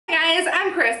guys,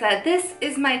 I'm Carissa. This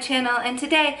is my channel and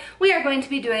today we are going to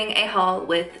be doing a haul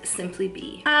with Simply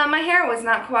Be. My hair was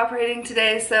not cooperating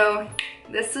today, so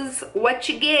this is what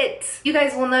you get. You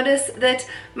guys will notice that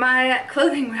my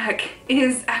clothing rack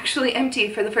is actually empty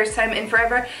for the first time in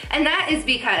forever, and that is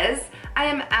because I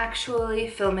am actually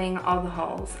filming all the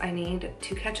hauls I need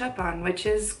to catch up on, which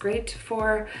is great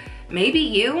for maybe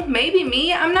you, maybe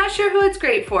me. I'm not sure who it's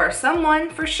great for. Someone,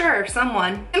 for sure,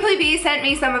 someone. Simply Be sent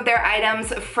me some of their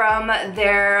items from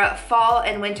their fall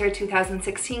and winter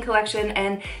 2016 collection,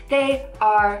 and they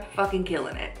are fucking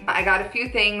killing it. I got a few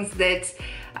things that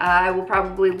I will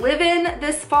probably live in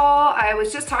this fall. I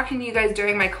was just talking to you guys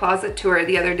during my closet tour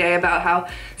the other day about how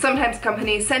sometimes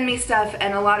companies send me stuff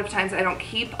and a lot of times I don't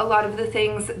keep a lot of the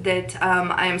things that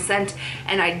I am sent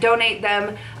and I donate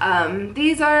them.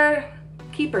 These are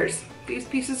keepers. These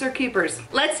pieces are keepers.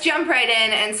 Let's jump right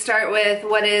in and start with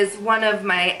what is one of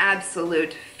my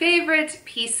absolute favorite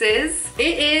pieces.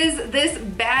 It is this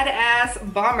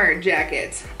badass bomber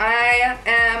jacket. I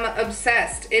am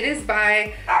obsessed. It is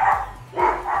by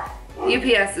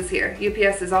UPS is here.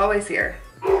 UPS is always here.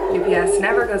 UPS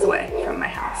never goes away from my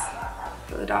house.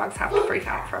 So the dogs have to freak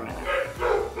out for a minute.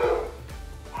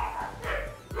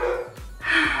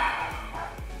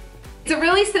 It's a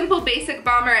really simple basic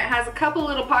bomber. It has a couple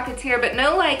little pockets here, but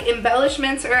no like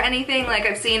embellishments or anything like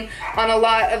I've seen on a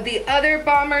lot of the other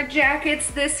bomber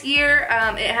jackets this year.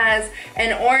 It has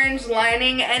an orange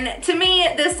lining, and to me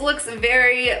this looks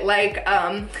very like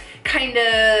kind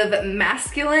of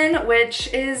masculine,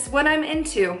 which is what I'm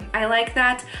into. I like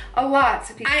that a lot.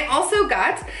 I also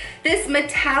got this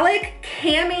metallic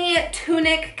cami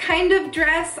tunic kind of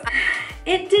dress.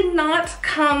 It did not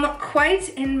come quite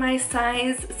in my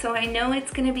size, so I know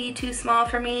it's gonna be too small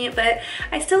for me, but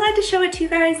I still had to show it to you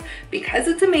guys because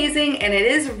it's amazing and it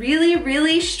is really,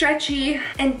 really stretchy.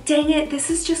 And dang it, this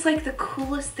is just like the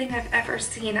coolest thing I've ever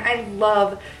seen. I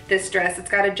love this dress. It's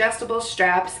got adjustable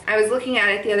straps. I was looking at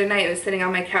it the other night. It was sitting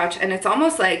on my couch and it's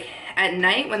almost like at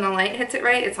night when the light hits it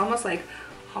right, it's almost like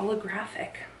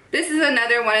holographic. This is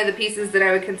another one of the pieces that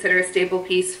I would consider a staple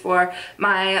piece for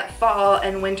my fall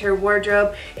and winter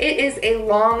wardrobe. It is a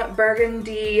long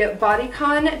burgundy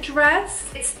bodycon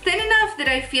dress. It's thin enough that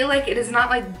I feel like it is not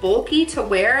like bulky to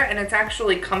wear, and it's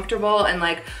actually comfortable and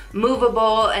like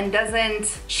movable and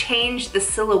doesn't change the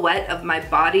silhouette of my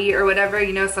body or whatever.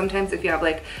 You know, sometimes if you have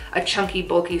like a chunky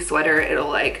bulky sweater, it'll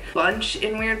like bunch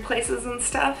in weird places and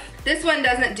stuff. This one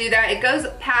doesn't do that. It goes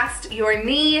past your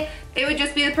knee. It would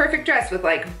just be the perfect dress with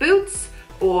like boots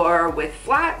or with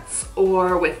flats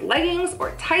or with leggings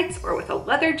or tights or with a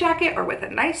leather jacket or with a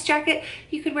nice jacket.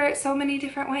 You could wear it so many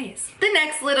different ways. The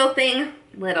next little thing,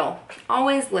 little,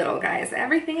 always little guys.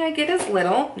 Everything I get is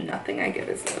little, nothing I get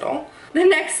is little. The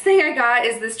next thing I got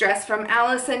is this dress from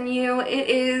Alice and You. It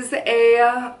is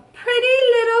a pretty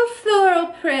little floral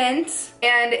print,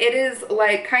 and it is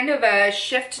like kind of a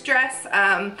shift dress.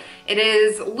 It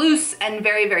is loose and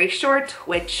very, very short,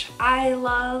 which I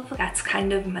love. That's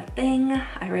kind of my thing.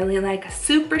 I really like a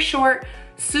super short,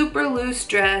 super loose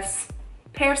dress.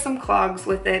 Pair some clogs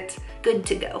with it, good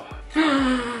to go.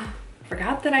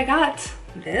 Forgot that I got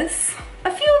this.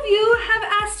 A few of you have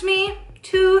asked me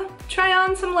to try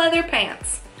on some leather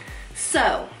pants.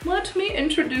 So let me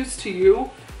introduce to you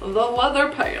the leather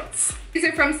pants. These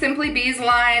are from Simply Be's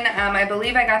line. I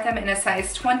believe I got them in a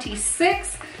size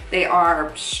 26. They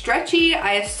are stretchy.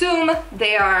 I assume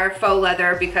they are faux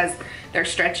leather because they're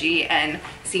stretchy and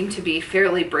seem to be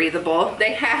fairly breathable.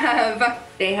 They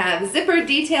have zipper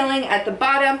detailing at the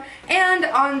bottom, and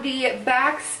on the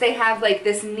backs they have like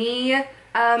this knee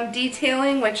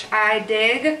detailing, which I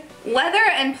dig. Leather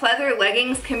and pleather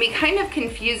leggings can be kind of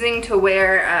confusing to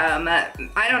wear.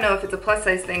 I don't know if it's a plus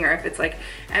size thing or if it's like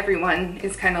everyone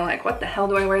is kind of like, what the hell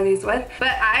do I wear these with?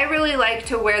 But I really like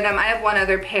to wear them. I have one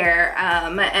other pair,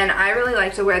 and I really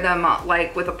like to wear them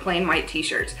like with a plain white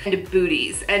t-shirt and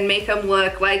booties and make them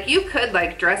look like you could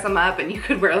like dress them up and you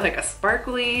could wear like a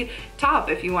sparkly top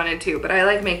if you wanted to, but I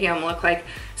like making them look like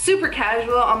super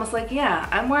casual, almost like, yeah,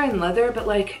 I'm wearing leather, but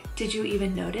like, did you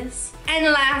even notice? And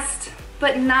last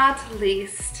but not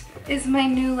least is my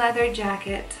new leather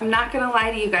jacket. I'm not gonna lie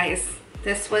to you guys,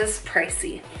 this was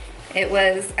pricey. It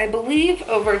was, I believe,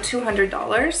 over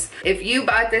 $200. If you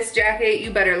bought this jacket,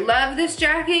 you better love this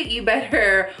jacket. You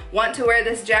better want to wear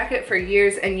this jacket for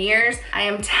years and years. I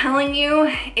am telling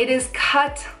you, it is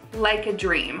cut like a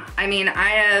dream. I mean, I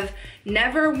have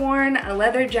never worn a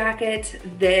leather jacket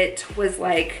that was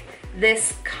like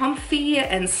this comfy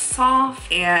and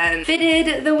soft and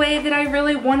fitted the way that I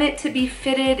really want it to be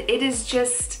fitted. It is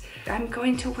just, I'm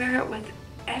going to wear it with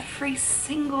every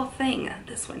single thing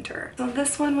this winter. So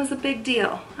this one was a big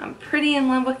deal. I'm pretty in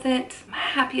love with it. I'm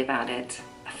happy about it.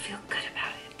 I feel good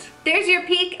about it. There's your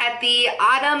peek at the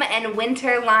autumn and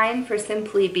winter line for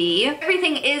Simply Be.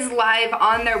 Everything is live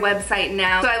on their website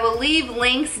now, so I will leave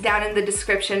links down in the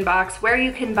description box where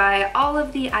you can buy all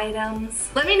of the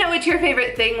items. Let me know what your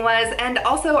favorite thing was, and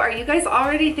also, are you guys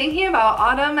already thinking about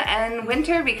autumn and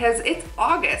winter? Because it's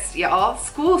August, y'all.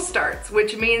 School starts,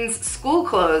 which means school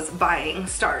clothes buying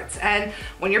starts. And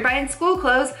when you're buying school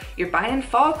clothes, you're buying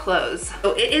fall clothes.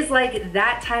 So it is like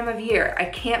that time of year. I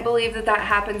can't believe that that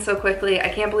happened so quickly. I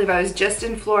can't believe I was just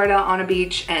in Florida on a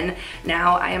beach and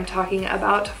now I am talking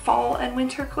about fall and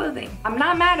winter clothing. I'm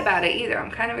not mad about it either. I'm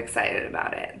kind of excited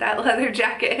about it. That leather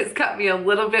jacket has got me a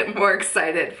little bit more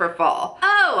excited for fall.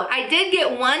 Oh, I did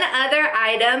get one other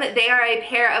item. They are a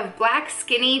pair of black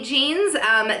skinny jeans.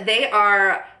 They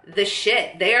are the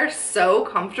shit. They are so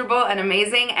comfortable and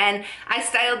amazing, and I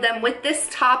styled them with this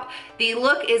top. The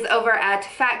look is over at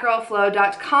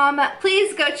fatgirlflow.com.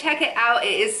 Please go check it out.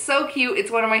 It is so cute.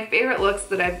 It's one of my favorite looks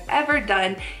that I've ever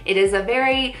done. It is a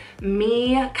very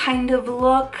me kind of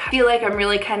look. I feel like I'm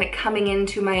really kind of coming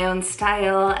into my own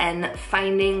style and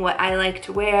finding what I like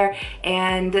to wear,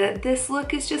 and this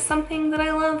look is just something that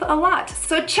I love a lot.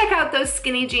 So check out those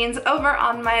skinny jeans over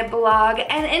on my blog,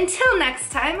 and until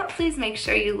next time, please make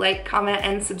sure you like, comment,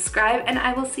 and subscribe, and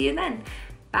I will see you then.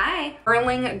 Bye.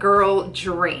 Curling Girl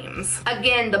Dreams.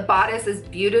 Again, the bodice is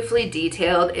beautifully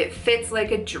detailed. It fits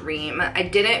like a dream. I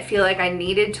didn't feel like I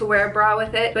needed to wear a bra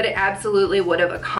with it, but it absolutely would have accomplished